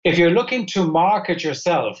if you're looking to market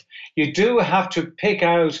yourself, you do have to pick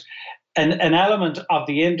out an element of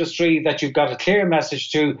the industry that you've got a clear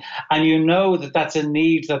message to, and you know that that's a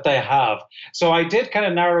need that they have. So I did kind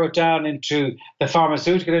of narrow it down into the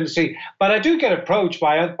pharmaceutical industry, but I do get approached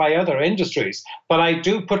by other industries. But I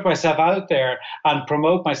do put myself out there and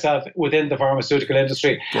promote myself within the pharmaceutical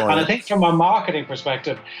industry. Right. And I think from a marketing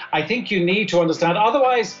perspective, I think you need to understand,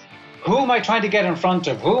 otherwise, who am I trying to get in front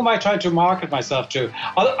of? Who am I trying to market myself to?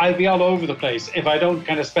 I'll be all over the place if I don't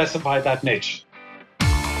kind of specify that niche.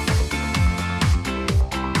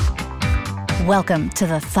 Welcome to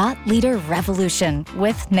the Thought Leader Revolution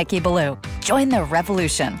with Nikki Ballou. Join the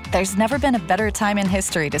revolution. There's never been a better time in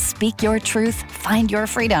history to speak your truth, find your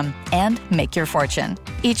freedom, and make your fortune.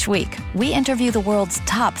 Each week, we interview the world's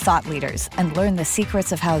top thought leaders and learn the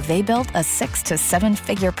secrets of how they built a 6 to 7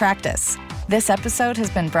 figure practice. This episode has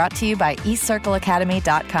been brought to you by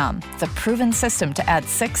eCircleAcademy.com, the proven system to add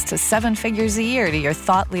 6 to 7 figures a year to your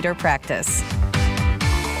thought leader practice.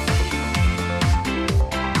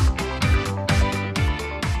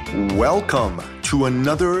 Welcome to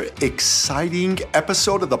another exciting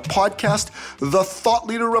episode of the podcast, The Thought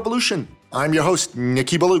Leader Revolution. I'm your host,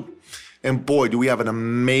 Nikki Ballou. And boy, do we have an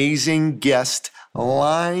amazing guest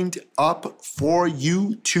lined up for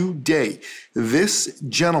you today. This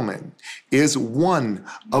gentleman is one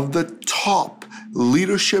of the top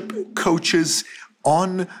leadership coaches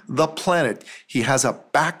on the planet. He has a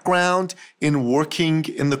background in working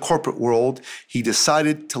in the corporate world. He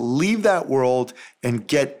decided to leave that world and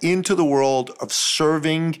get into the world of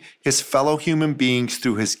serving his fellow human beings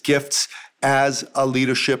through his gifts as a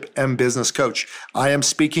leadership and business coach. I am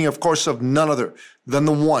speaking, of course, of none other than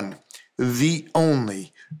the one, the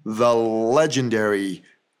only, the legendary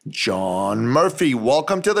John Murphy.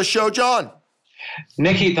 Welcome to the show, John.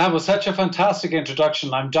 Nikki, that was such a fantastic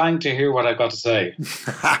introduction. I'm dying to hear what I've got to say.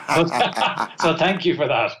 So thank you for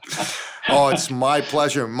that. Oh, it's my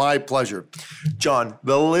pleasure. My pleasure. John,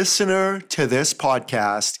 the listener to this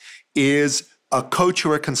podcast is a coach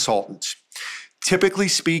or a consultant. Typically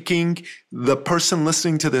speaking, the person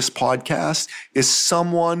listening to this podcast is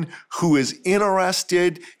someone who is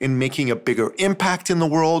interested in making a bigger impact in the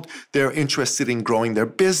world. They're interested in growing their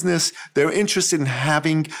business. They're interested in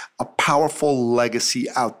having a powerful legacy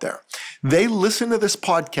out there. They listen to this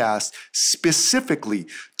podcast specifically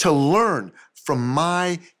to learn from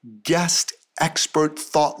my guest expert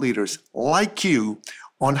thought leaders like you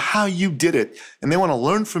on how you did it. And they want to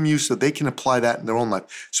learn from you so they can apply that in their own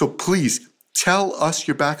life. So please, tell us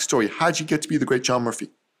your backstory. How'd you get to be the great John Murphy?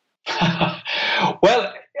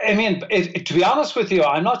 Well, I mean, to be honest with you,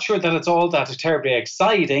 I'm not sure that it's all that terribly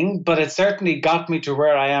exciting, but it certainly got me to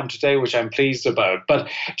where I am today, which I'm pleased about. But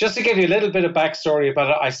just to give you a little bit of backstory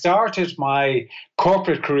about it, I started my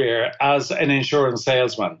corporate career as an insurance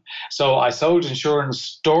salesman. So I sold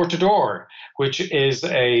insurance door to door, which is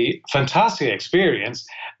a fantastic experience.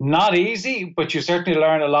 Not easy, but you certainly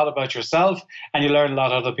learn a lot about yourself and you learn a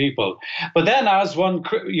lot of other people. But then as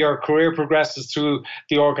your career progresses through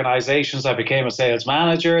the organizations, I became a sales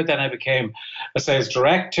manager, then I became a sales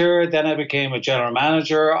director, then I became a general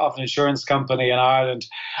manager of an insurance company in Ireland.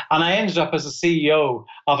 And I ended up as a CEO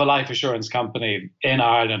of a life insurance company in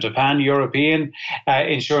Ireland, a pan-European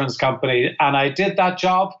insurance company. And I did that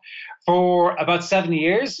job for about 7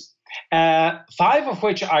 years. 5 of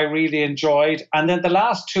which I really enjoyed. And then the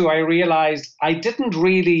last 2, I realized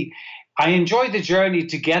I enjoyed the journey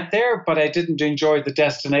to get there, but I didn't enjoy the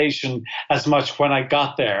destination as much when I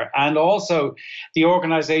got there. And also the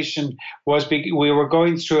organization we were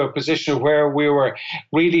going through a position where we were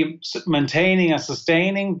really maintaining and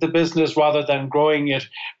sustaining the business rather than growing it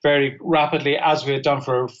very rapidly as we had done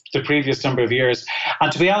for the previous number of years.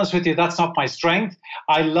 And to be honest with you, that's not my strength.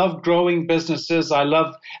 I love growing businesses. I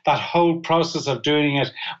love that whole process of doing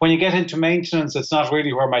it. When you get into maintenance, it's not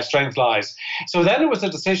really where my strength lies. So then it was a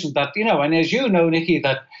decision that, and as you know, Nikki,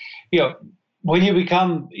 that, when you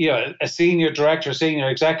become, a senior director, senior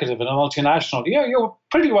executive in a multinational, you're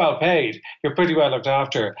pretty well paid. You're pretty well looked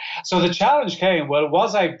after. So the challenge came, well,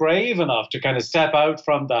 was I brave enough to kind of step out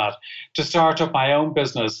from that to start up my own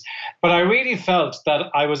business? But I really felt that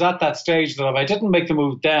I was at that stage that if I didn't make the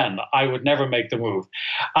move then, I would never make the move.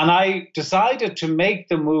 And I decided to make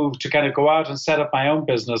the move to kind of go out and set up my own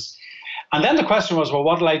business. And then the question was, well,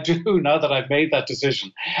 what will I do now that I've made that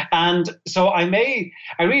decision? And so I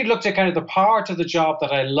really looked at kind of the part of the job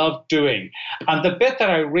that I loved doing. And the bit that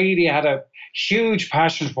I really had a huge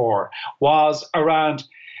passion for was around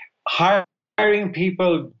hiring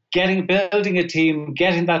people, building a team,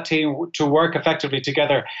 getting that team to work effectively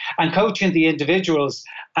together, and coaching the individuals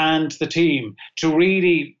and the team to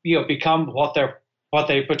really, become what their what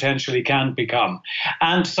they potentially can become.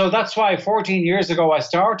 And so that's why 14 years ago I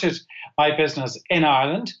started my business in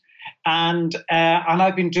Ireland. And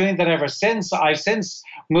I've been doing that ever since. I've since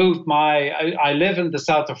moved I live in the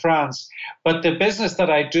south of France, but the business that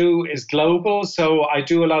I do is global. So I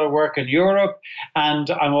do a lot of work in Europe, and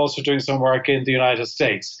I'm also doing some work in the United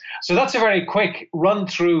States. So that's a very quick run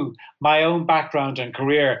through my own background and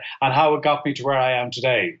career and how it got me to where I am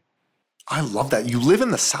today. I love that. You live in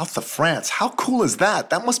the south of France. How cool is that?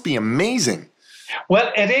 That must be amazing.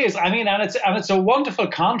 Well, it is. I mean, and it's a wonderful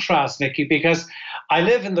contrast, Nicky, because I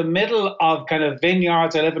live in the middle of kind of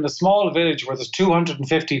vineyards. I live in a small village where there's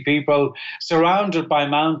 250 people, surrounded by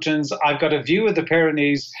mountains. I've got a view of the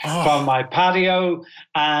Pyrenees from my patio,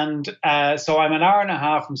 and so I'm an hour and a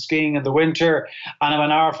half from skiing in the winter, and I'm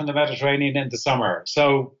an hour from the Mediterranean in the summer.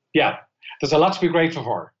 So yeah, there's a lot to be grateful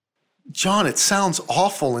for. John, it sounds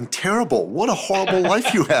awful and terrible. What a horrible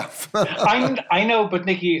life you have. I know, but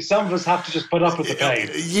Nicky, some of us have to just put up with the pain.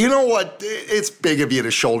 You know what? It's big of you to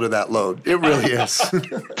shoulder that load. It really is.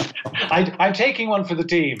 I'm taking one for the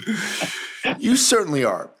team. You certainly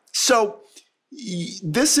are. So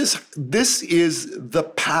this is the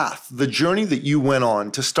path, the journey that you went on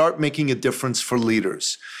to start making a difference for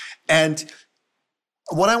leaders. And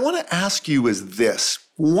what I want to ask you is this.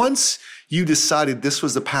 Once you decided this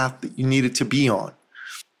was the path that you needed to be on,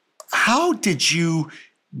 how did you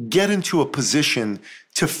get into a position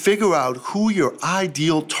to figure out who your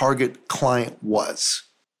ideal target client was?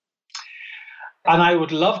 And I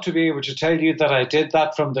would love to be able to tell you that I did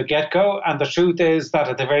that from the get-go. And the truth is that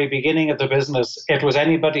at the very beginning of the business, it was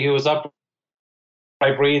anybody who was up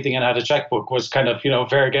by breathing and had a checkbook was kind of,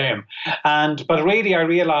 fair game. But really, I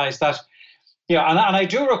realized that, and I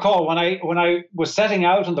do recall when I was setting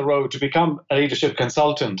out on the road to become a leadership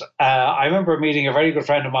consultant, I remember meeting a very good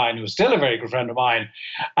friend of mine, who's still a very good friend of mine,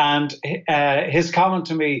 and his comment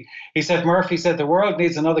to me, he said, "Murphy," said, "the world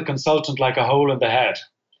needs another consultant like a hole in the head."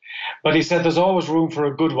 But he said, "There's always room for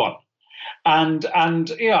a good one." And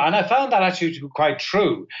I found that actually to be quite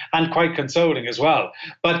true and quite consoling as well.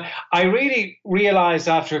 But I really realized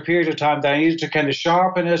after a period of time that I needed to kind of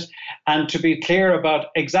sharpen it and to be clear about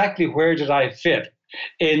exactly where did I fit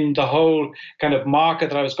in the whole kind of market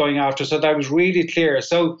that I was going after, so that I was really clear.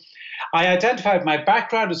 So I identified my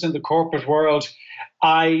background is in the corporate world.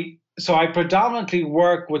 So I predominantly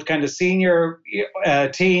work with kind of senior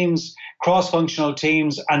teams, cross-functional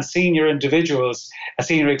teams, and senior individuals,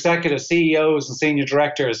 senior executives, CEOs, and senior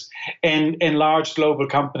directors in large global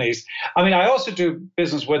companies. I mean, I also do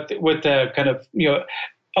business with the kind of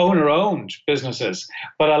owner-owned businesses,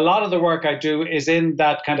 but a lot of the work I do is in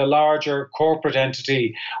that kind of larger corporate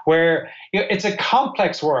entity where it's a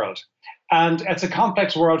complex world. And it's a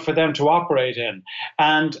complex world for them to operate in.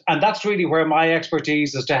 And that's really where my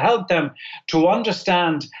expertise is, to help them to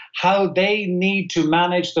understand how they need to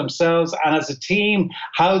manage themselves and as a team,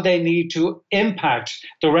 how they need to impact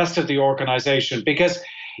the rest of the organization. Because,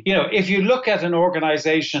 if you look at an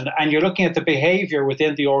organization and you're looking at the behavior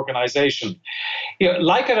within the organization,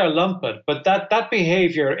 like it or lump it, but that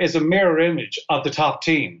behavior is a mirror image of the top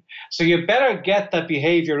team. So you better get that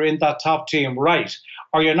behavior in that top team right,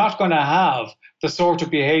 or you're not going to have the sort of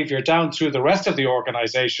behavior down through the rest of the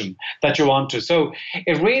organization that you want to. So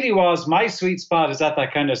it really was, my sweet spot is at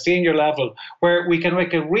that kind of senior level where we can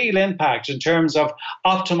make a real impact in terms of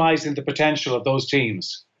optimizing the potential of those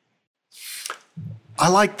teams. I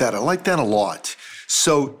like that. I like that a lot.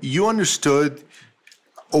 So you understood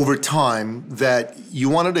over time that you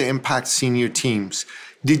wanted to impact senior teams.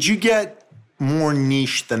 Did you get more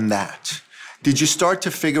niche than that? Did you start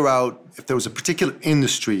to figure out if there was a particular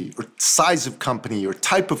industry or size of company or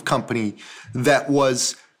type of company that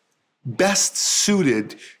was best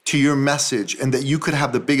suited to your message and that you could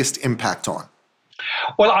have the biggest impact on?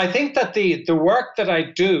 Well, I think that the work that I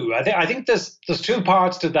do, I think there's two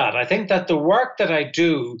parts to that. I think that the work that I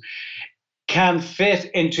do can fit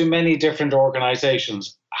into many different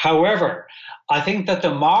organizations. However, I think that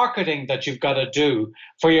the marketing that you've got to do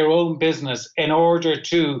for your own business in order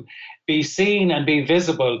to be seen and be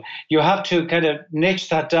visible, you have to kind of niche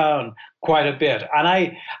that down quite a bit. And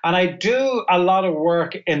I do a lot of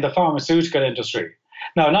work in the pharmaceutical industry.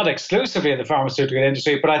 Now, not exclusively in the pharmaceutical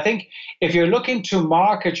industry, but I think if you're looking to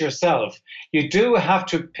market yourself, you do have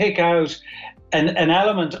to pick out an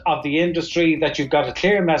element of the industry that you've got a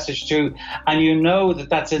clear message to, and you know that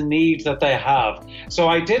that's a need that they have. So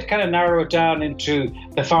I did kind of narrow it down into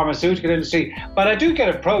the pharmaceutical industry, but I do get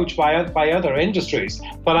approached by other industries.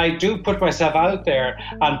 But I do put myself out there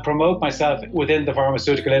and promote myself within the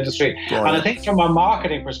pharmaceutical industry. Right. And I think from a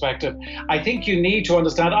marketing perspective, I think you need to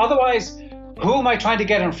understand, otherwise, who am I trying to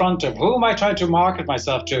get in front of? Who am I trying to market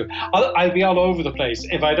myself to? I'll be all over the place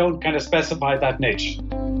if I don't kind of specify that niche.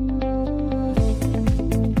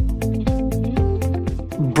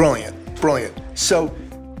 Brilliant. So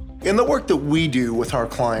in the work that we do with our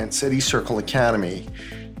clients at eCircle Academy,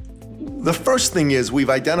 the first thing is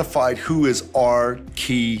we've identified who is our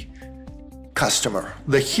key customer,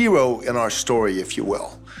 the hero in our story, if you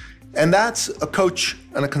will. And that's a coach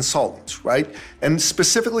and a consultant, right? And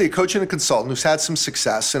specifically a coach and a consultant who's had some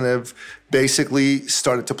success and have basically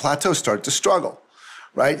started to plateau, started to struggle,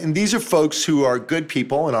 right? And these are folks who are good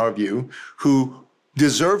people, in our view, who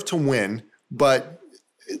deserve to win, but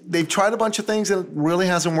they've tried a bunch of things and it really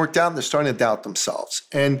hasn't worked out, and they're starting to doubt themselves.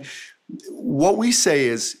 And what we say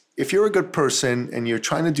is, if you're a good person and you're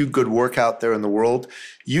trying to do good work out there in the world,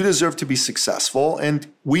 you deserve to be successful. And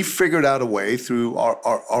we figured out a way through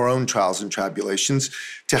our own trials and tribulations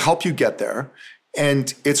to help you get there.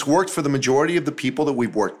 And it's worked for the majority of the people that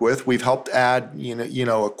we've worked with. We've helped add,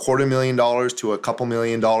 $250,000 to a couple $1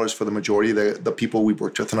 million for the majority of the people we've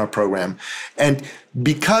worked with in our program. And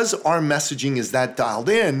because our messaging is that dialed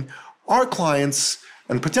in, our clients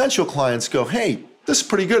and potential clients go, hey, this is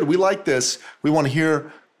pretty good. We like this. We want to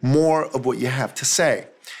hear more of what you have to say.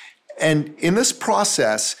 And in this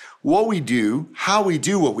process, what we do, how we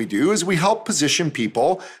do what we do, is we help position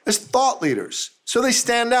people as thought leaders. So they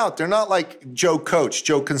stand out. They're not like Joe Coach,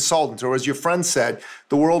 Joe Consultant, or as your friend said,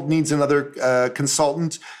 the world needs another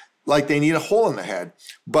consultant like they need a hole in the head.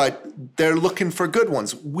 But they're looking for good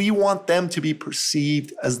ones. We want them to be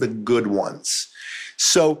perceived as the good ones.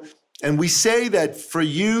 So, and we say that for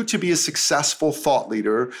you to be a successful thought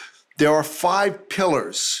leader, there are 5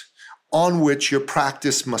 pillars on which your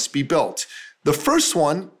practice must be built. The first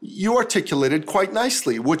one you articulated quite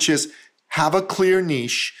nicely, which is have a clear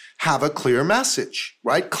niche, have a clear message,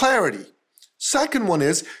 right? Clarity. Second one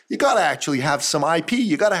is you got to actually have some IP.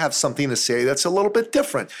 You got to have something to say that's a little bit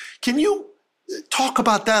different. Can you talk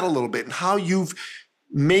about that a little bit and how you've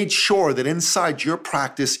made sure that inside your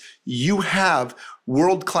practice you have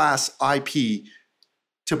world-class IP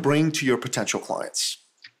to bring to your potential clients?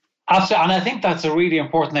 Absolutely. And I think that's a really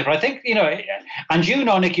important thing. But I think,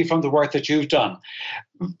 and Nikki, from the work that you've done,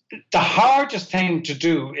 the hardest thing to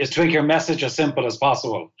do is to make your message as simple as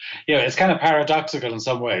possible. It's kind of paradoxical in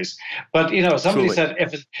some ways. But, somebody said,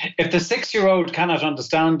 if the 6-year-old cannot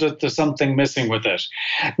understand it, there's something missing with it.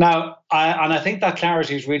 Now, I think that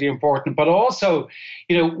clarity is really important. But also,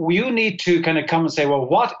 you need to kind of come and say, well,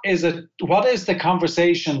 what is the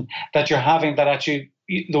conversation that you're having that actually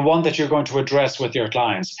the one that you're going to address with your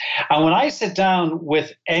clients. And when I sit down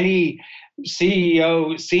with any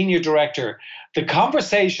CEO, senior director, the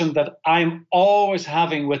conversation that I'm always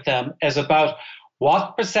having with them is about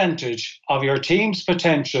what percentage of your team's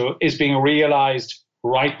potential is being realized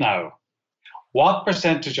right now. What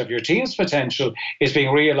percentage of your team's potential is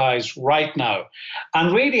being realized right now?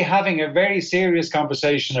 And really having a very serious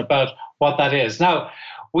conversation about what that is. Now,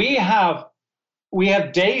 we have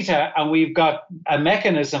data, and we've got a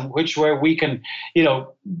mechanism where we can,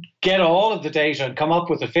 get all of the data and come up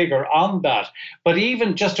with a figure on that. But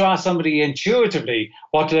even just to ask somebody intuitively,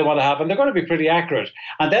 what do they want to have? And they're going to be pretty accurate.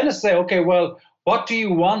 And then to say, okay, well, what do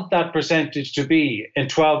you want that percentage to be in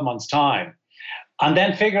 12 months' time? And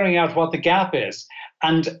then figuring out what the gap is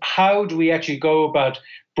and how do we actually go about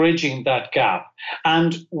bridging that gap.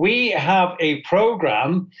 And we have a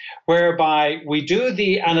program whereby we do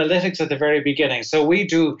the analytics at the very beginning. So we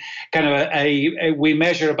do kind of we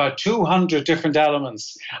measure about 200 different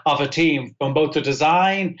elements of a team, from both the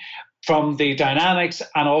design, from the dynamics,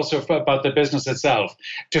 and also about the business itself,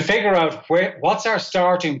 to figure out what's our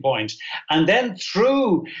starting point. And then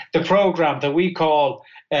through the program that we call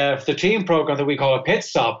the team program that we call a pit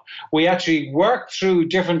stop, we actually work through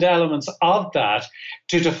different elements of that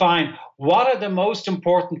to define what are the most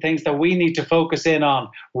important things that we need to focus in on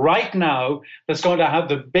right now that's going to have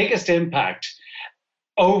the biggest impact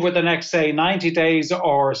over the next, say, 90 days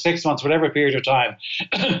or 6 months, whatever period of time.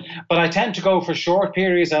 But I tend to go for short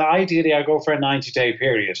periods, and ideally I go for a 90-day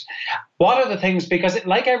period. What are the things? Because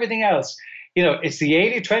like everything else, it's the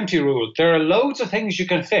 80-20 rule. There are loads of things you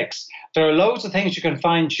can fix. There are loads of things you can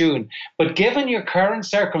fine-tune. But given your current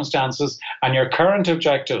circumstances and your current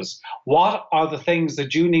objectives, what are the things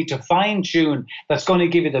that you need to fine-tune that's going to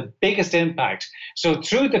give you the biggest impact? So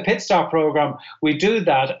through the Pit Stop program, we do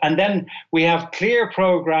that. And then we have clear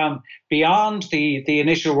program beyond the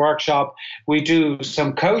initial workshop. We do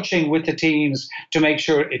some coaching with the teams to make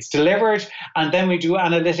sure it's delivered. And then we do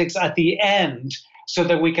analytics at the end, so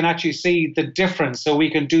that we can actually see the difference, so we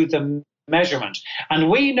can do the measurement. And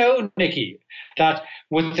we know, Nikki, that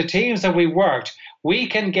with the teams that we worked, we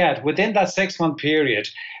can get within that 6-month period,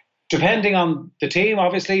 depending on the team,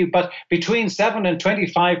 obviously, but between 7 and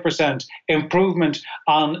 25% improvement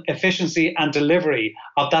on efficiency and delivery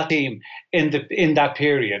of that team in that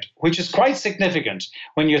period, which is quite significant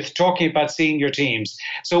when you're talking about senior teams.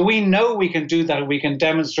 So we know we can do that and we can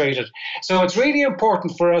demonstrate it. So it's really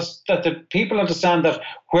important for us that the people understand that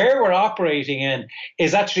where we're operating in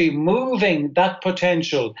is actually moving that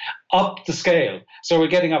potential up the scale. So we're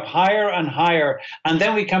getting up higher and higher, and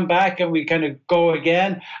then we come back and we kind of go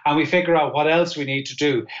again and we figure out what else we need to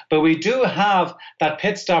do. But we do have that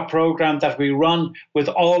pit stop program that we run with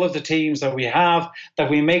all of the teams that we have, that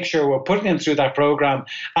we make sure we're putting them through that program.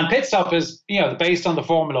 And pit stop is, based on the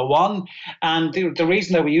Formula One. And the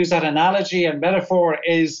reason that we use that analogy and metaphor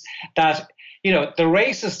is that the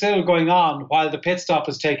race is still going on while the pit stop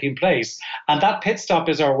is taking place. And that pit stop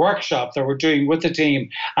is our workshop that we're doing with the team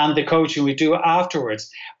and the coaching we do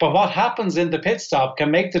afterwards. But what happens in the pit stop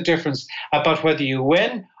can make the difference about whether you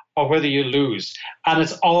win or whether you lose. And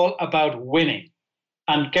it's all about winning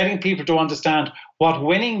and getting people to understand what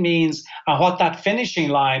winning means and what that finishing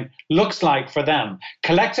line looks like for them,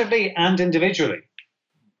 collectively and individually.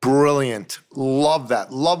 Brilliant. Love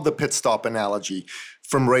that. Love the pit stop analogy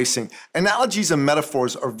from racing. Analogies and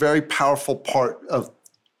metaphors are a very powerful part of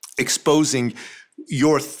exposing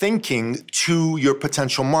your thinking to your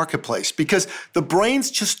potential marketplace, because the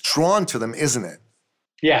brain's just drawn to them, isn't it?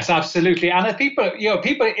 Yes, absolutely. And if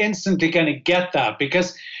people instantly going to get that,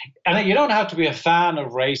 because, and you don't have to be a fan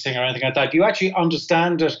of racing or anything like that. You actually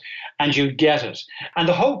understand it and you get it. And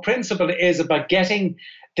the whole principle is about getting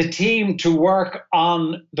the team to work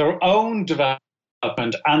on their own development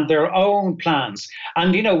and their own plans.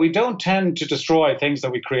 And, we don't tend to destroy things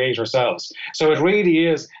that we create ourselves. So it really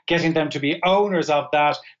is getting them to be owners of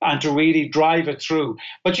that and to really drive it through.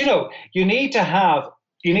 But, you need to have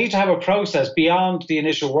a process beyond the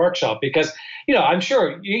initial workshop, because, I'm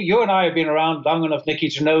sure you and I have been around long enough, Nikki,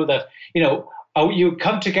 to know that, you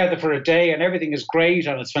come together for a day and everything is great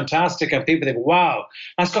and it's fantastic and people think, wow,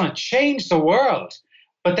 that's going to change the world.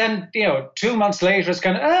 But then, 2 months later, it's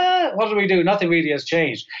kind of, what do we do? Nothing really has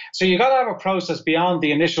changed. So you got to have a process beyond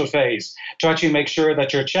the initial phase to actually make sure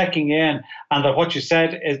that you're checking in and that what you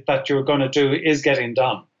said is that you're going to do is getting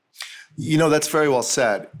done. That's very well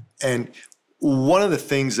said. And one of the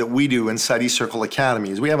things that we do inside eCircle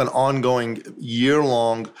Academy is we have an ongoing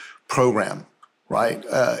year-long program, right?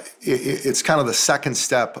 It's kind of the second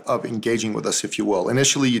step of engaging with us, if you will.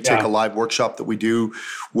 Initially, you take a live workshop that we do,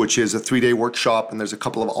 which is a 3-day workshop, and there's a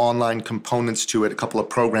couple of online components to it, a couple of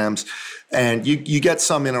programs. And you get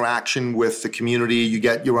some interaction with the community. You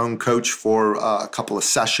get your own coach for a couple of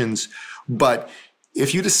sessions. But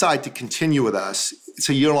if you decide to continue with us, it's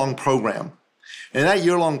a year-long program. And that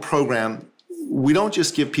year-long program, we don't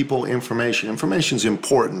just give people information. Information is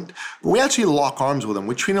important, but we actually lock arms with them.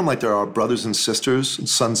 We treat them like they're our brothers and sisters, and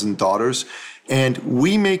sons and daughters, and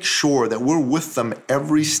we make sure that we're with them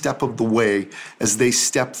every step of the way as they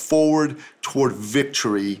step forward toward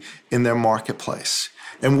victory in their marketplace.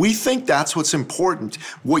 And we think that's what's important.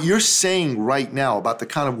 What you're saying right now about the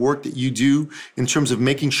kind of work that you do in terms of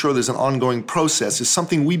making sure there's an ongoing process is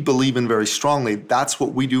something we believe in very strongly. That's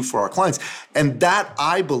what we do for our clients. And that,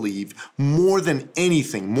 I believe, more than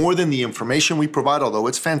anything, more than the information we provide, although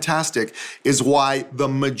it's fantastic, is why the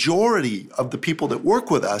majority of the people that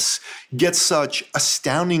work with us get such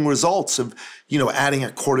astounding results of adding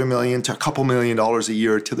 $250,000 to a couple $1 million a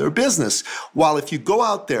year to their business. While if you go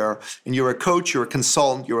out there and you're a coach, you're a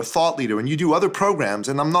consultant, you're a thought leader, and you do other programs,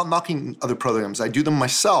 and I'm not knocking other programs, I do them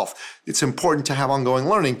myself. It's important to have ongoing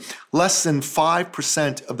learning. Less than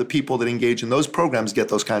 5% of the people that engage in those programs get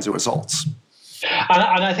those kinds of results.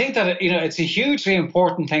 And I think that, it's a hugely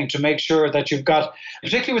important thing to make sure that you've got,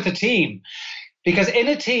 particularly with a team, because in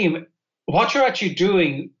a team, what you're actually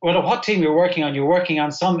doing, what team you're working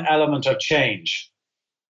on some element of change.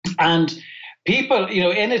 And people,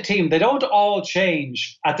 in a team, they don't all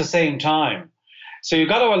change at the same time. So you've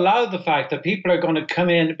got to allow the fact that people are going to come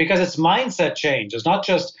in, because it's mindset change. It's not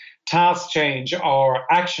just task change or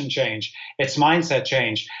action change. It's mindset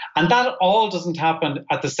change. And that all doesn't happen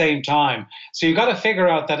at the same time. So you've got to figure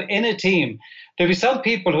out that in a team, there'll be some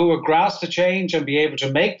people who will grasp the change and be able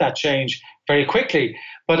to make that change very quickly.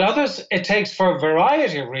 But others, it takes for a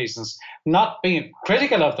variety of reasons, not being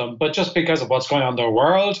critical of them, but just because of what's going on in their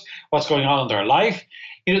world, what's going on in their life.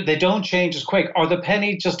 They don't change as quick, or the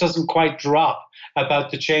penny just doesn't quite drop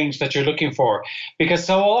about the change that you're looking for. Because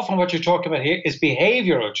so often what you're talking about here is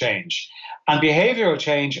behavioral change. And behavioral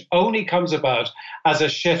change only comes about as a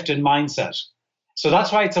shift in mindset. So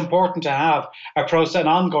that's why it's important to have an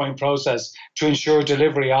ongoing process to ensure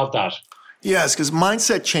delivery of that. Yes, because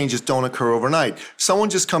mindset changes don't occur overnight. Someone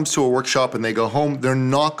just comes to a workshop and they go home, they're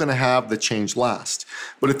not going to have the change last.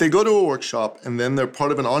 But if they go to a workshop and then they're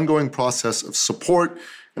part of an ongoing process of support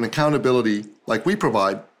and accountability like we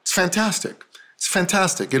provide, it's fantastic. It's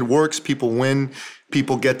fantastic. It works. People win.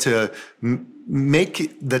 People get to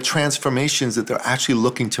make the transformations that they're actually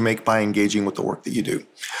looking to make by engaging with the work that you do.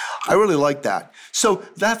 I really like that. So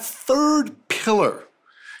that third pillar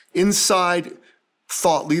inside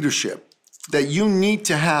thought leadership that you need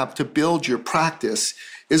to have to build your practice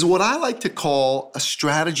is what I like to call a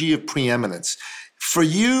strategy of preeminence. For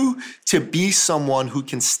you to be someone who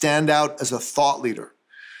can stand out as a thought leader,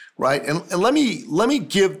 right? And let me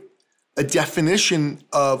give a definition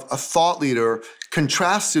of a thought leader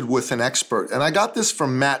contrasted with an expert. And I got this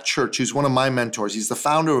from Matt Church, who's one of my mentors. He's the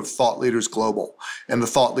founder of Thought Leaders Global and the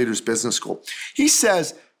Thought Leaders Business School. He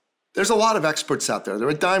says, there's a lot of experts out there. They're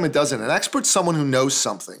a dime a dozen. An expert's someone who knows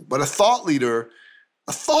something, but a thought leader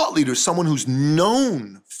is someone who's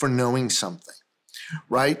known for knowing something,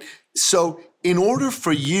 right? So in order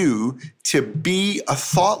for you to be a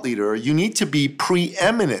thought leader, you need to be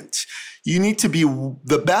preeminent. You need to be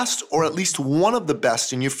the best or at least one of the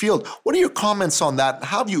best in your field. What are your comments on that?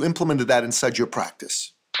 How have you implemented that inside your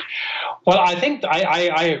practice? Well, I think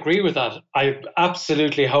I agree with that. I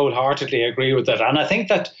absolutely wholeheartedly agree with that. And I think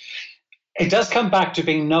that it does come back to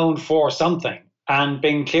being known for something and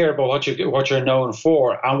being clear about what you're known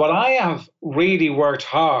for. And what I have really worked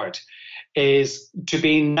hard is to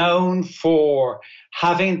be known for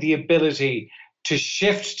having the ability to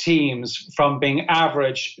shift teams from being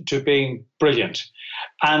average to being brilliant,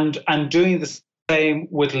 and doing the same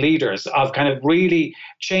with leaders, of kind of really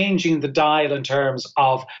changing the dial in terms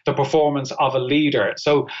of the performance of a leader.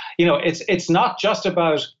 So, it's not just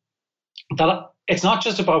about that. It's not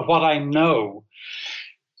just about what I know,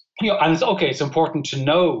 and it's important to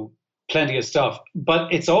know plenty of stuff,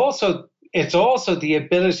 but it's also the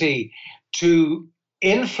ability to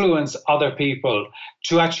influence other people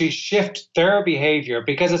to actually shift their behavior,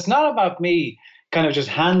 because it's not about me kind of just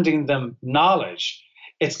handing them knowledge.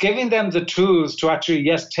 It's giving them the tools to actually,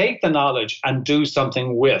 yes, take the knowledge and do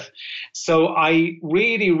something with. So I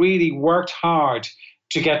really, really worked hard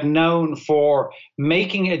to get known for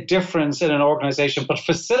making a difference in an organization, but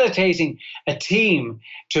facilitating a team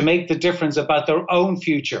to make the difference about their own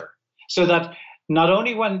future, so that not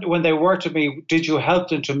only when they were to me, did you help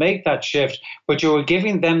them to make that shift, but you were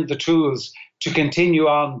giving them the tools to continue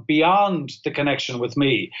on beyond the connection with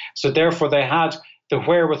me. So therefore they had the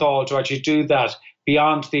wherewithal to actually do that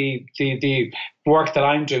beyond the work that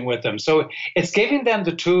I'm doing with them. So it's giving them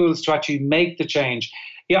the tools to actually make the change.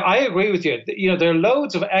 Yeah, I agree with you. There are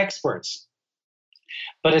loads of experts,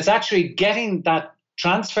 but it's actually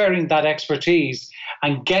transferring that expertise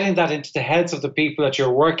and getting that into the heads of the people that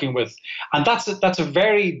you're working with. And that's a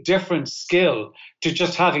very different skill to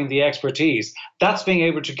just having the expertise. That's being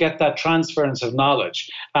able to get that transference of knowledge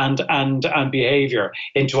and behavior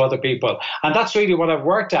into other people. And that's really what I've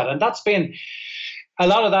worked at. And that's been, a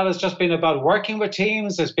lot of that has just been about working with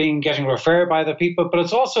teams, it's been getting referred by the people, but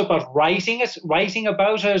it's also about writing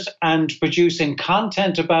about it and producing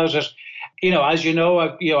content about it. As you know,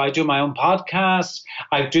 I do my own podcast.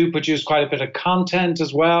 I do produce quite a bit of content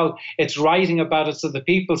as well. It's writing about it so that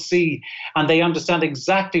people see and they understand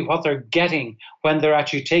exactly what they're getting when they're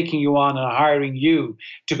actually taking you on and hiring you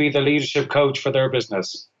to be the leadership coach for their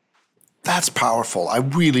business. That's powerful. I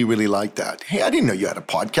really, really like that. Hey, I didn't know you had a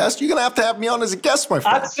podcast. You're going to have me on as a guest, my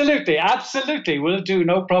friend. Absolutely. We'll do,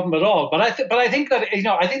 no problem at all. But I think that,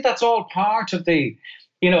 I think that's all part of the,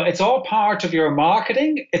 it's all part of your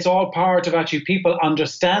marketing. It's all part of actually people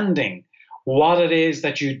understanding what it is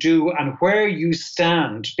that you do and where you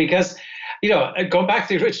stand. Because, going back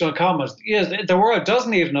to the original comment, yes, the world does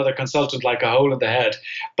need another consultant like a hole in the head.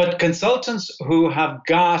 But consultants who have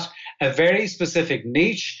got a very specific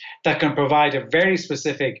niche that can provide a very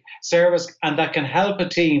specific service and that can help a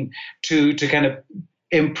team to kind of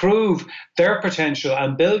improve their potential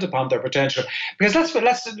and build upon their potential. Because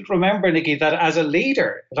let's remember, Nikki, that as a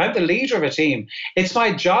leader, if I'm the leader of a team, it's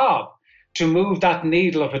my job to move that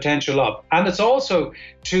needle of potential up. And it's also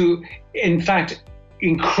to, in fact,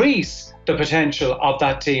 increase the potential of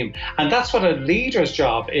that team. And that's what a leader's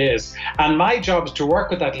job is. And my job is to work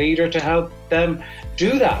with that leader to help them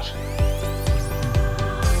do that.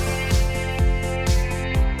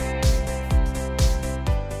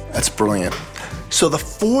 That's brilliant. So the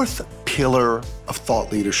fourth pillar of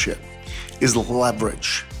thought leadership is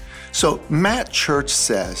leverage. So Matt Church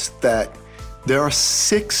says that there are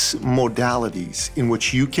 6 modalities in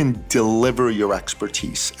which you can deliver your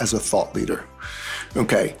expertise as a thought leader.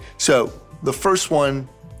 Okay, so the first one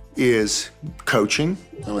is coaching.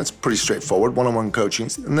 Well, that's pretty straightforward, one-on-one coaching.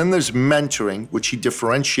 And then there's mentoring, which he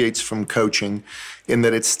differentiates from coaching in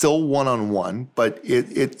that it's still one-on-one, but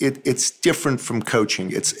it's different from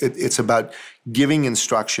coaching. It's about giving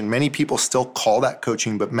instruction. Many people still call that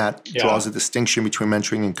coaching, but Matt draws a distinction between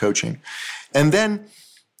mentoring and coaching. And then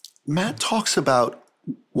Matt talks about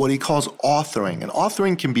what he calls authoring. And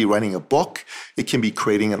authoring can be writing a book. It can be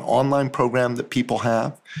creating an online program that people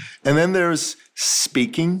have. And then there's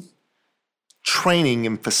speaking, training,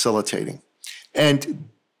 and facilitating. And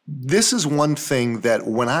this is one thing that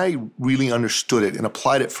when I really understood it and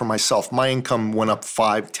applied it for myself, my income went up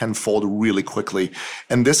 5-10-fold really quickly.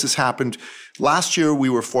 And this has happened. Last year, we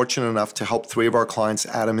were fortunate enough to help 3 of our clients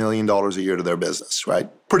add $1 million a year to their business, right?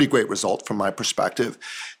 Pretty great result from my perspective.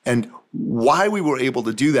 And why we were able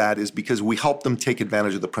to do that is because we helped them take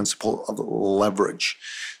advantage of the principle of leverage.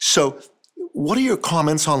 So what are your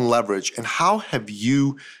comments on leverage, and how have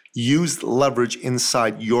you used leverage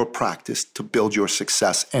inside your practice to build your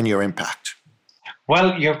success and your impact?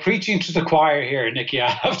 Well, you're preaching to the choir here, Nikki, I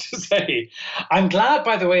have to say. I'm glad,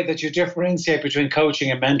 by the way, that you differentiate between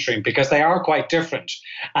coaching and mentoring, because they are quite different.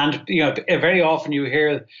 And very often you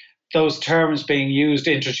hear those terms being used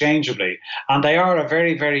interchangeably, and they are a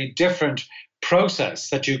very, very different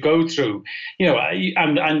process that you go through.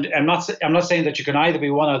 And I'm not saying that you can either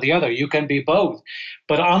be one or the other. You can be both,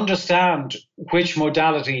 but understand which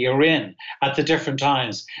modality you're in at the different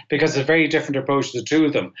times, because it's a very different approach to the two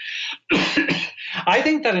of them. I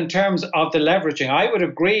think that in terms of the leveraging, I would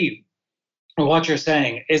agree with what you're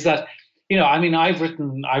saying, is that I've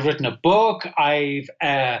written a book. I've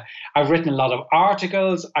written a lot of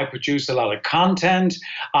articles. I produce a lot of content.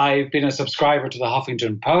 I've been a subscriber to the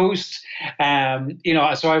Huffington Post.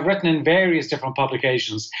 So I've written in various different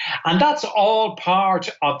publications, and that's all part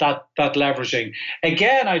of that leveraging.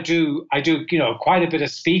 Again, I do quite a bit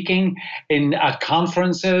of speaking at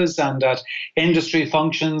conferences and at industry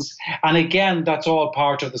functions, and again, that's all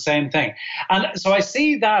part of the same thing. And so I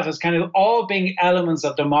see that as kind of all being elements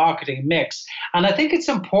of the marketing mix. And I think it's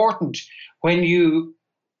important when you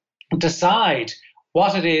decide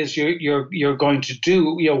what it is you're going to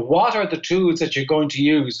do, what are the tools that you're going to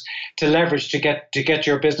use to leverage to get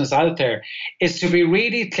your business out there, is to be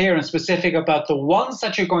really clear and specific about the ones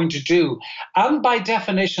that you're going to do, and by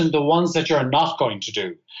definition, the ones that you're not going to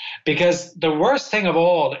do. Because the worst thing of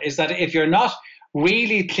all is that if you're not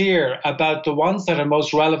really clear about the ones that are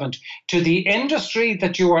most relevant to the industry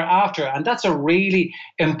that you are after. And that's a really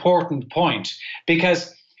important point,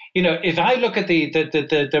 because if I look at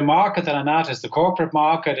the market that I'm at, is the corporate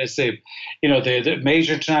market, is the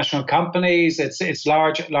major international companies, it's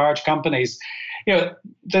large companies.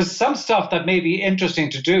 There's some stuff that may be interesting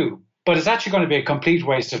to do, but it's actually going to be a complete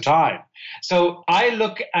waste of time. So I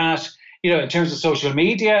look at, in terms of social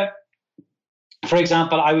media, for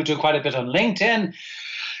example, I would do quite a bit on LinkedIn.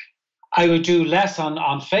 I would do less on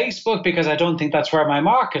Facebook, because I don't think that's where my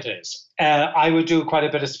market is. I would do quite a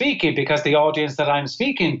bit of speaking, because the audience that I'm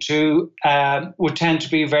speaking to would tend to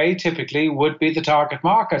be would be the target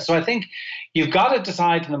market. So I think you've got to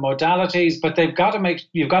decide on the modalities, but you've got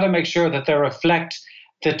to make sure that they reflect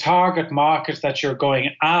the target market that you're going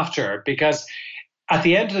after, because at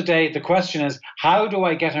the end of the day, the question is, how do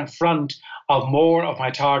I get in front of more of my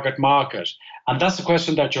target market? And that's the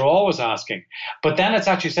question that you're always asking. But then it's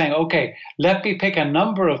actually saying, okay, let me pick a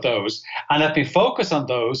number of those and let me focus on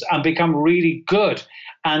those and become really good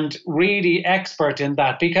and really expert in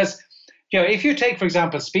that. Because, if you take, for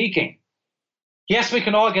example, speaking, yes, we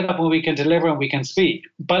can all get up and we can deliver and we can speak,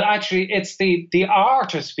 but actually it's the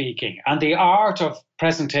art of speaking and the art of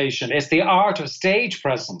presentation. It's the art of stage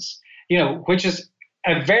presence, which is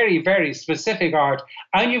a very, very specific art,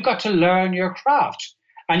 and you've got to learn your craft.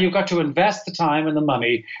 And you've got to invest the time and the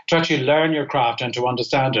money to actually learn your craft and to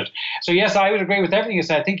understand it. So yes, I would agree with everything you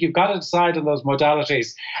said. I think you've got to decide on those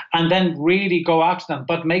modalities and then really go after them,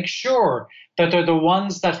 but make sure that they're the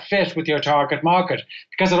ones that fit with your target market,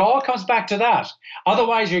 because it all comes back to that.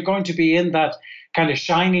 Otherwise, you're going to be in that kind of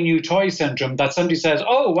shiny new toy syndrome that somebody says,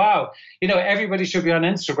 oh, wow, everybody should be on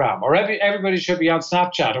Instagram, or everybody should be on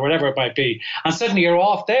Snapchat, or whatever it might be. And suddenly you're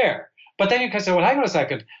off there. But then you can say, well, hang on a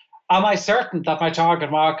second. Am I certain that my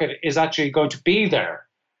target market is actually going to be there?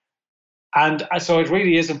 And so it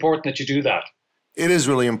really is important that you do that. It is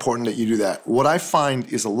really important that you do that. What I find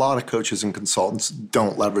is a lot of coaches and consultants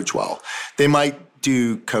don't leverage well. They might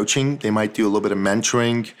do coaching. They might do a little bit of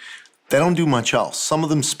mentoring. They don't do much else. Some of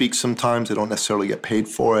them speak sometimes. They don't necessarily get paid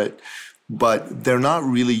for it, but they're not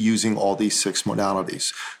really using all these 6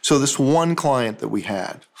 modalities. So this one client that we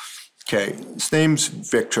had, his name's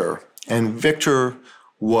Victor, and Victor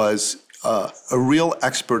was a real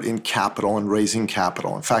expert in capital and raising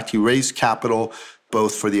capital. In fact, he raised capital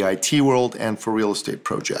both for the IT world and for real estate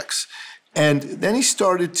projects. And then he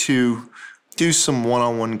started to do some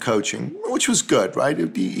one-on-one coaching, which was good, right?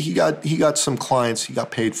 He got some clients, he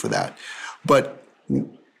got paid for that. But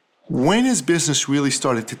when his business really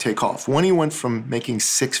started to take off, when he went from making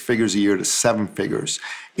 6 figures a year to 7 figures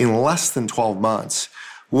in less than 12 months,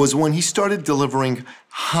 was when he started delivering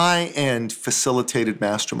high-end facilitated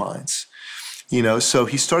masterminds. So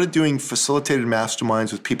he started doing facilitated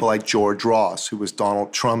masterminds with people like George Ross, who was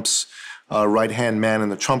Donald Trump's right-hand man in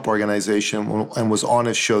the Trump organization and was on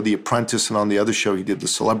his show, The Apprentice, and on the other show, he did The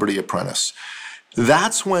Celebrity Apprentice.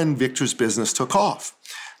 That's when Victor's business took off.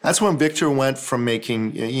 That's when Victor went from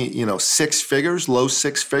making, 6 figures, low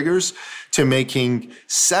 6 figures, to making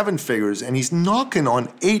 7 figures. And he's knocking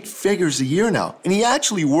on 8 figures a year now. And he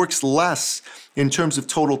actually works less in terms of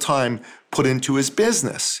total time put into his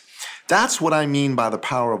business. That's what I mean by the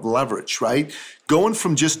power of leverage, right? Going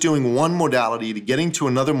from just doing one modality to getting to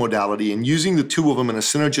another modality and using the two of them in a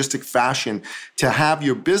synergistic fashion to have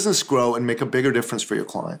your business grow and make a bigger difference for your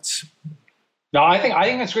clients. No, I think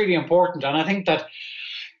it's really important. And I think that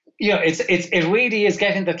it really is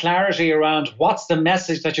getting the clarity around what's the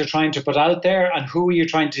message that you're trying to put out there and who are you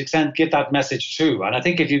trying to get that message to. And I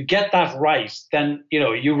think if you get that right, then,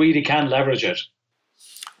 you really can leverage it.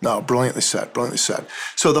 No, brilliantly said, brilliantly said.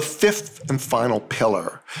 So the fifth and final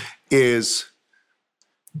pillar is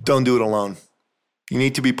don't do it alone. You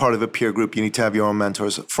need to be part of a peer group. You need to have your own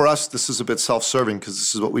mentors. For us, this is a bit self-serving because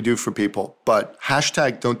this is what we do for people. But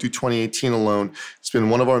hashtag don't do 2018 alone. It's been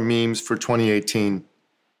one of our memes for 2018.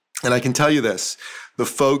 And I can tell you this, the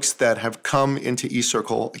folks that have come into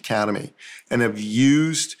eCircle Academy and have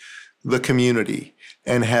used the community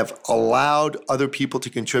and have allowed other people to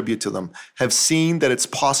contribute to them have seen that it's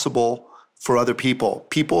possible for other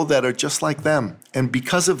people that are just like them. And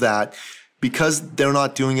because of that, because they're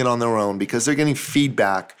not doing it on their own, because they're getting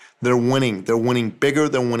feedback, they're winning. They're winning bigger,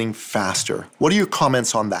 they're winning faster. What are your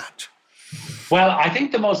comments on that? Well, I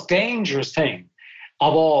think the most dangerous thing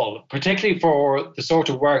of all, particularly for the sort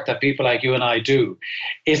of work that people like you and I do,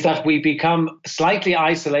 is that we become slightly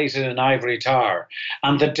isolated in ivory tower.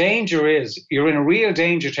 And the danger is you're in a real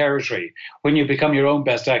danger territory when you become your own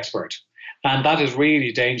best expert. And that is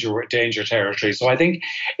really danger territory. So I think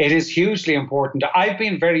it is hugely important. I've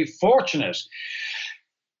been very fortunate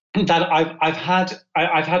that I've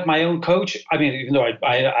had my own coach. I mean, even though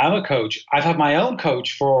I am a coach, I've had my own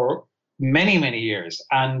coach for many, many years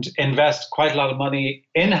and invest quite a lot of money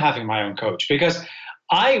in having my own coach because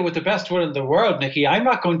with the best will in the world, Nikki, I'm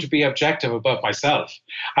not going to be objective about myself.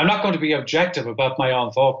 I'm not going to be objective about my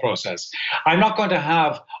own thought process. I'm not going to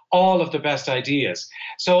have all of the best ideas.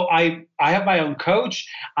 So I have my own coach,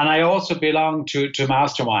 and I also belong to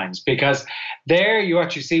masterminds because there you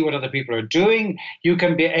actually see what other people are doing. You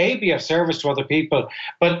can be of service to other people.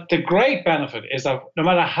 But the great benefit is that no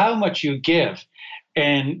matter how much you give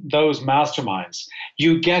in those masterminds,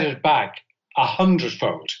 you get it back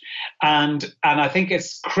 100-fold. And I think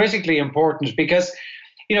it's critically important because,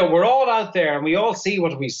 we're all out there and we all see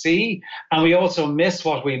what we see and we also miss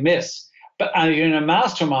what we miss. But in a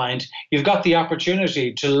mastermind, you've got the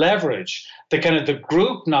opportunity to leverage the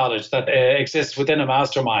group knowledge that exists within a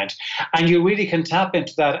mastermind. And you really can tap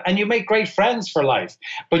into that. And you make great friends for life.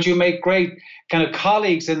 But you make great kind of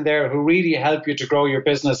colleagues in there who really help you to grow your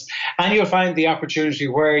business. And you'll find the opportunity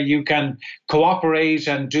where you can cooperate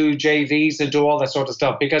and do JVs and do all that sort of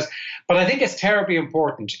stuff. But I think it's terribly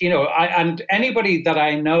important. And anybody that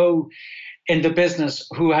I know in the business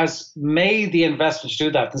who has made the investment to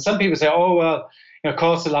do that. And some people say, oh, well, it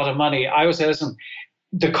costs a lot of money. I would say, listen,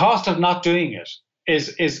 the cost of not doing it is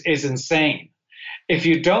insane. If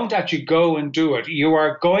you don't actually go and do it, you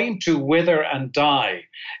are going to wither and die.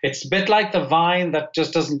 It's a bit like the vine that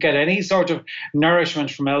just doesn't get any sort of nourishment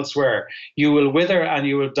from elsewhere. You will wither and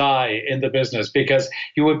you will die in the business because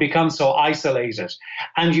you will become so isolated.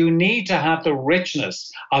 And you need to have the richness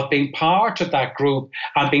of being part of that group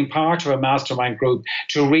and being part of a mastermind group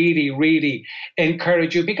to really, really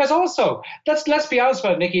encourage you. Because also, let's be honest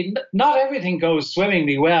about it, Nikki, not everything goes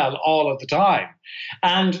swimmingly well all of the time.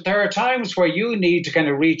 And there are times where you need to kind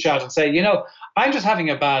of reach out and say, I'm just having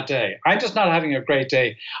a bad day. I'm just not having a great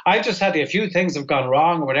day. I've just had a few things have gone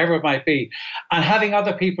wrong or whatever it might be. And having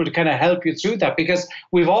other people to kind of help you through that because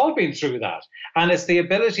we've all been through that. And it's the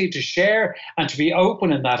ability to share and to be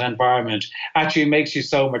open in that environment actually makes you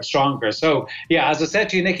so much stronger. So, yeah, as I said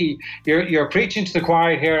to you, Nikki, you're preaching to the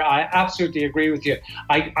choir here. I absolutely agree with you.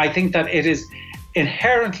 I think that it is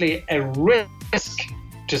inherently a risk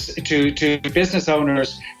to business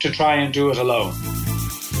owners to try and do it alone.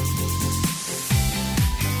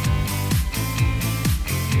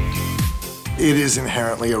 It is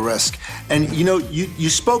inherently a risk. And you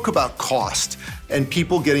spoke about cost and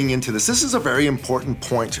people getting into this. This is a very important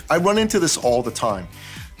point. I run into this all the time.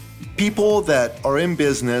 People that are in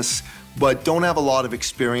business but don't have a lot of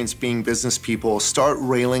experience being business people start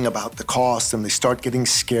railing about the cost and they start getting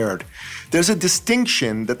scared. There's a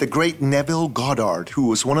distinction that the great Neville Goddard, who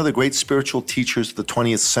was one of the great spiritual teachers of the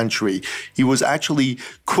 20th century, he was actually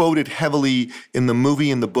quoted heavily in the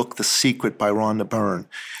movie and the book The Secret by Rhonda Byrne.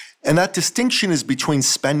 And that distinction is between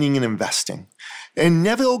spending and investing. And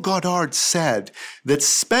Neville Goddard said that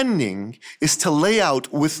spending is to lay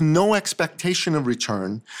out with no expectation of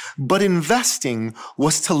return, but investing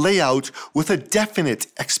was to lay out with a definite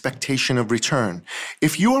expectation of return.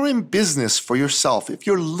 If you're in business for yourself, if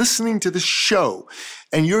you're listening to this show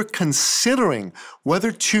and you're considering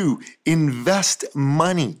whether to invest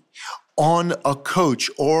money on a coach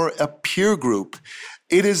or a peer group,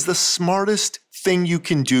 it is the smartest thing you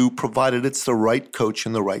can do, provided it's the right coach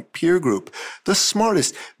and the right peer group. The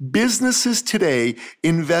smartest. Businesses today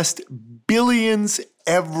invest billions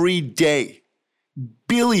every day.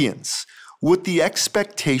 Billions, with the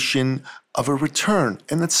expectation of a return.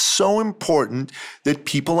 And it's so important that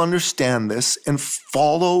people understand this and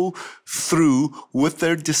follow through with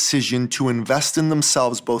their decision to invest in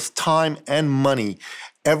themselves, both time and money.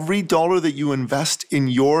 Every dollar that you invest in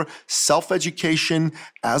your self-education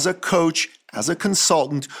as a coach, as a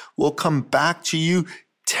consultant, will come back to you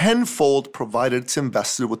tenfold, provided it's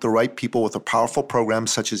invested with the right people with a powerful program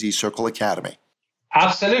such as eCircle Academy.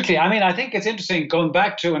 Absolutely. I mean, I think it's interesting going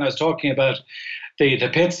back to when I was talking about the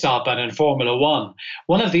pit stop and in Formula One.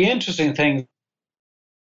 One of the interesting things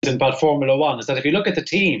about Formula One is that if you look at the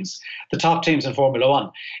teams, the top teams in Formula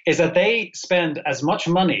One, is that they spend as much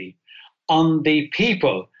money on the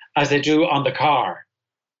people as they do on the car,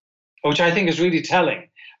 which I think is really telling.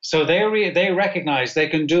 So they recognize they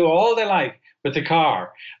can do all they like with the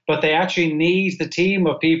car, but they actually need the team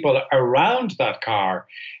of people around that car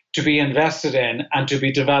to be invested in and to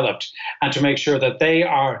be developed and to make sure that they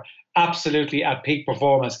are absolutely at peak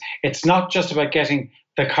performance. It's not just about getting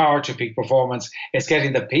the car to peak performance, it's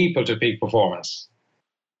getting the people to peak performance.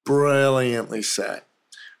 Brilliantly said.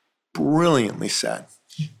 Brilliantly said.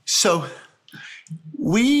 So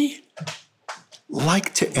we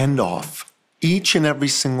like to end off each and every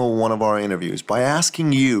single one of our interviews by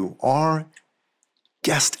asking you, our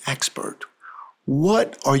guest expert,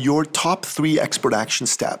 what are your top 3 expert action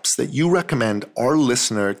steps that you recommend our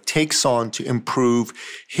listener takes on to improve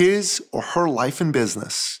his or her life and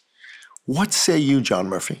business? What say you, John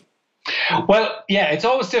Murphy? Well, yeah, it's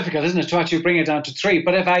always difficult, isn't it, to actually bring it down to 3.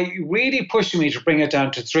 But if I really push me to bring it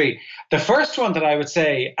down to 3, the first one that I would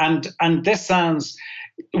say, and this sounds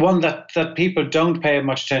one that people don't pay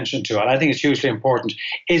much attention to, and I think it's hugely important,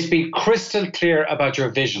 is be crystal clear about your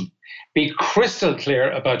vision. Be crystal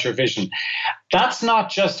clear about your vision. That's not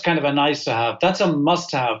just kind of a nice to have, that's a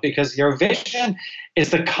must have, because your vision is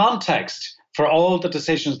the context for all the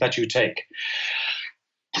decisions that you take.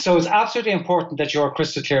 So it's absolutely important that you're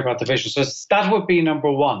crystal clear about the vision. So that would be number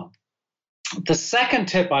 1. The second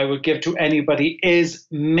tip I would give to anybody is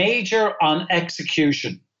major on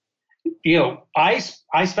execution. I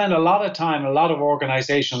spend a lot of time, a lot of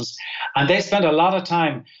organizations, and they spend a lot of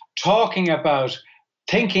time talking about,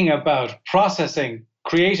 thinking about, processing,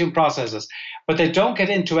 creating processes, but they don't get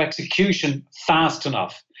into execution fast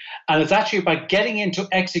enough. And it's actually about getting into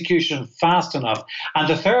execution fast enough. And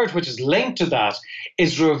the third, which is linked to that,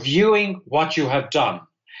 is reviewing what you have done.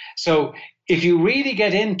 So if you really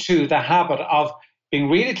get into the habit of being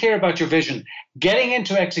really clear about your vision, getting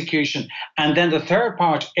into execution, and then the third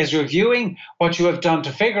part is reviewing what you have done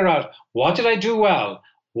to figure out, what did I do well?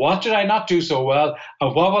 What did I not do so well?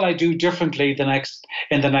 And what will I do differently in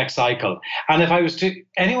the next cycle? And if I was to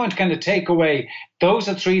anyone to kind of take away, those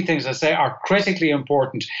are 3 things I say are critically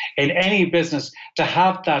important in any business to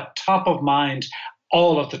have that top of mind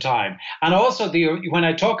all of the time. And also when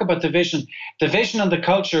I talk about the vision and the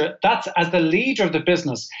culture, that's as the leader of the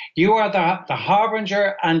business, you are the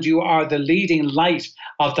harbinger and you are the leading light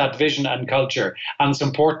of that vision and culture. And it's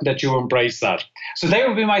important that you embrace that. So they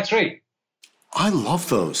would be my 3. I love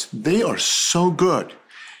those. They are so good.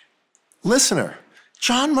 Listener,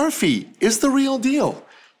 John Murphy is the real deal.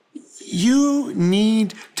 You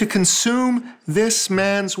need to consume this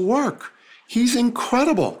man's work. He's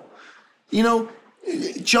incredible.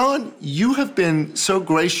 John, you have been so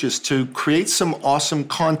gracious to create some awesome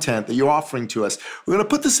content that you're offering to us. We're going to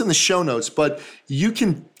put this in the show notes, but you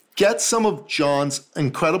can get some of John's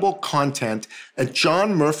incredible content at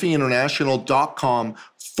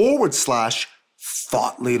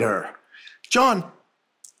johnmurphyinternational.com/thought leader. John,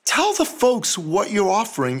 Tell the folks what you're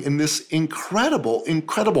offering in this incredible,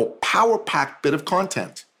 power-packed bit of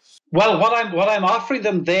content. Well, what I'm offering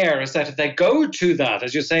them there is that if they go to that,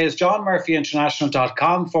 as you say, is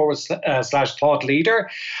johnmurphyinternational.com/thought leader.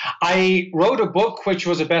 I wrote a book which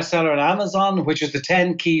was a bestseller on Amazon, which is the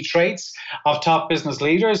 10 key traits of top business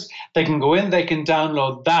leaders. They can go in, they can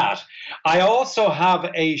download that. I also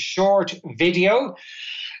have a short video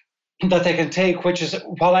that they can take, which is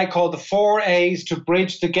what I call the 4 A's to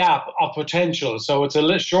bridge the gap of potential. So it's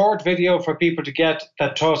a short video for people to get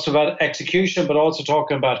that talks about execution, but also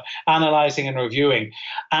talking about analyzing and reviewing.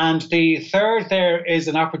 And the third there is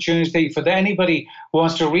an opportunity for anybody who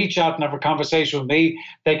wants to reach out and have a conversation with me.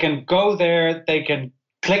 They can go there, they can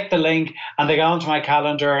click the link, and they go onto my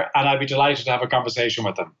calendar, and I'd be delighted to have a conversation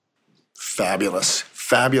with them. Fabulous.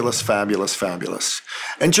 Fabulous, fabulous, fabulous.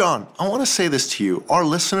 And John, I want to say this to you. Our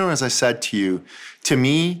listener, as I said to you, to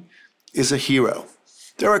me, is a hero.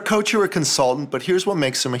 They're a coach or a consultant, but here's what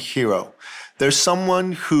makes them a hero. There's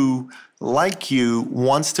someone who, like you,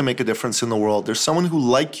 wants to make a difference in the world. There's someone who,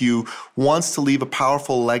 like you, wants to leave a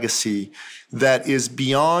powerful legacy that is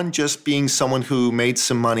beyond just being someone who made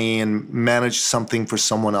some money and managed something for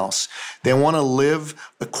someone else. They want to live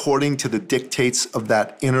according to the dictates of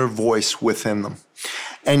that inner voice within them.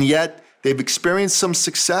 And yet, they've experienced some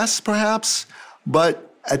success, perhaps,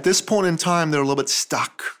 but at this point in time, they're a little bit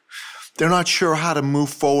stuck. They're not sure how to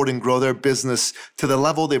move forward and grow their business to the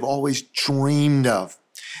level they've always dreamed of.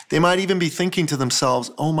 They might even be thinking to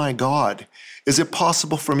themselves, oh my God, is it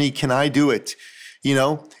possible for me? Can I do it? You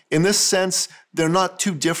know, in this sense, they're not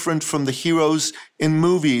too different from the heroes in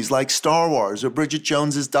movies like Star Wars or Bridget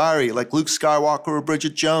Jones's Diary, like Luke Skywalker or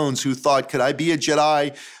Bridget Jones, who thought, could I be a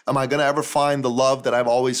Jedi? Am I going to ever find the love that I've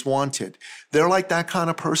always wanted? They're like that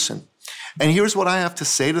kind of person. And here's what I have to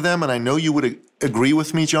say to them, and I know you would agree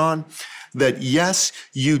with me, John, that yes,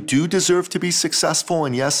 you do deserve to be successful,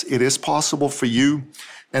 and yes, it is possible for you.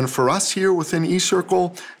 And for us here within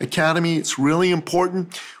eCircle Academy, it's really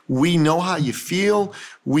important. We know how you feel.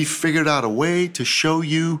 We figured out a way to show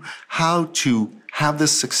you how to have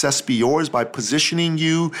this success be yours by positioning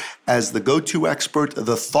you as the go-to expert,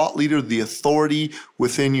 the thought leader, the authority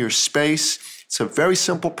within your space. It's a very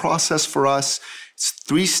simple process for us. It's a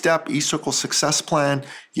 3-step eCircle success plan.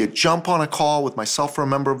 You jump on a call with myself or a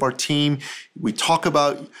member of our team. We talk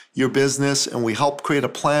about your business and we help create a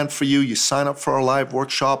plan for you. You sign up for our live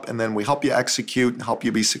workshop and then we help you execute and help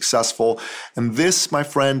you be successful. And this, my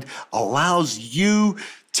friend, allows you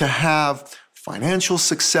to have financial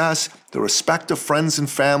success, the respect of friends and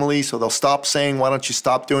family, so they'll stop saying, why don't you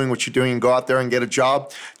stop doing what you're doing and go out there and get a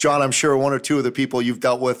job? John, I'm sure one or two of the people you've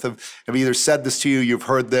dealt with have either said this to you, you've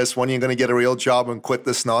heard this, when are you going to get a real job and quit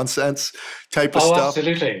this nonsense type of stuff?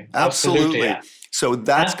 Absolutely. Absolutely. Yeah. So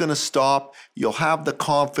that's going to stop. You'll have the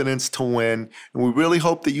confidence to win. And we really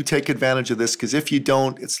hope that you take advantage of this, because if you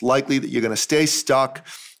don't, it's likely that you're going to stay stuck.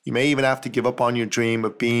 You may even have to give up on your dream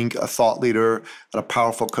of being a thought leader and a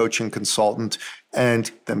powerful coach and consultant. And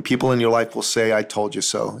then people in your life will say, I told you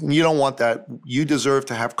so. And you don't want that. You deserve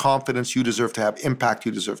to have confidence. You deserve to have impact.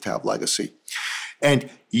 You deserve to have legacy. And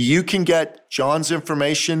you can get John's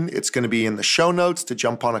information. It's going to be in the show notes to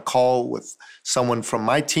jump on a call with someone from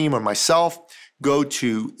my team or myself. Go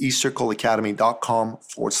to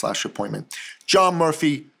ecircleacademy.com/appointment. John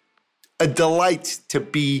Murphy, a delight to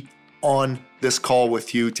be on this call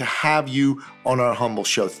with you, to have you on our humble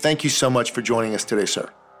show. Thank you so much for joining us today, sir.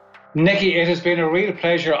 Nicky, it has been a real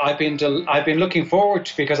pleasure. I've been looking forward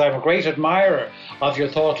to, because I'm a great admirer of your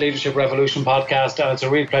Thought Leadership Revolution podcast, and it's a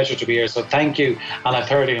real pleasure to be here. So thank you, and I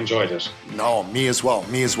thoroughly enjoyed it. No, me as well.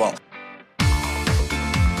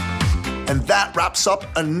 And that wraps up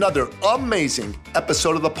another amazing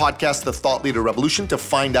episode of the podcast, The Thought Leader Revolution. To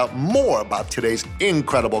find out more about today's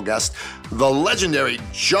incredible guest, the legendary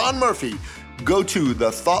John Murphy, go to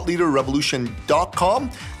thethoughtleaderrevolution.com,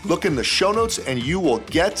 look in the show notes, and you will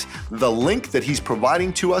get the link that he's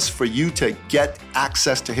providing to us for you to get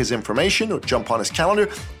access to his information or jump on his calendar.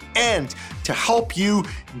 And to help you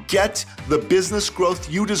get the business growth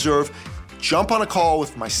you deserve, jump on a call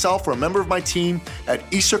with myself or a member of my team at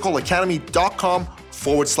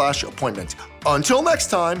ecircleacademy.com/appointment. Until next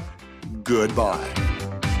time, goodbye.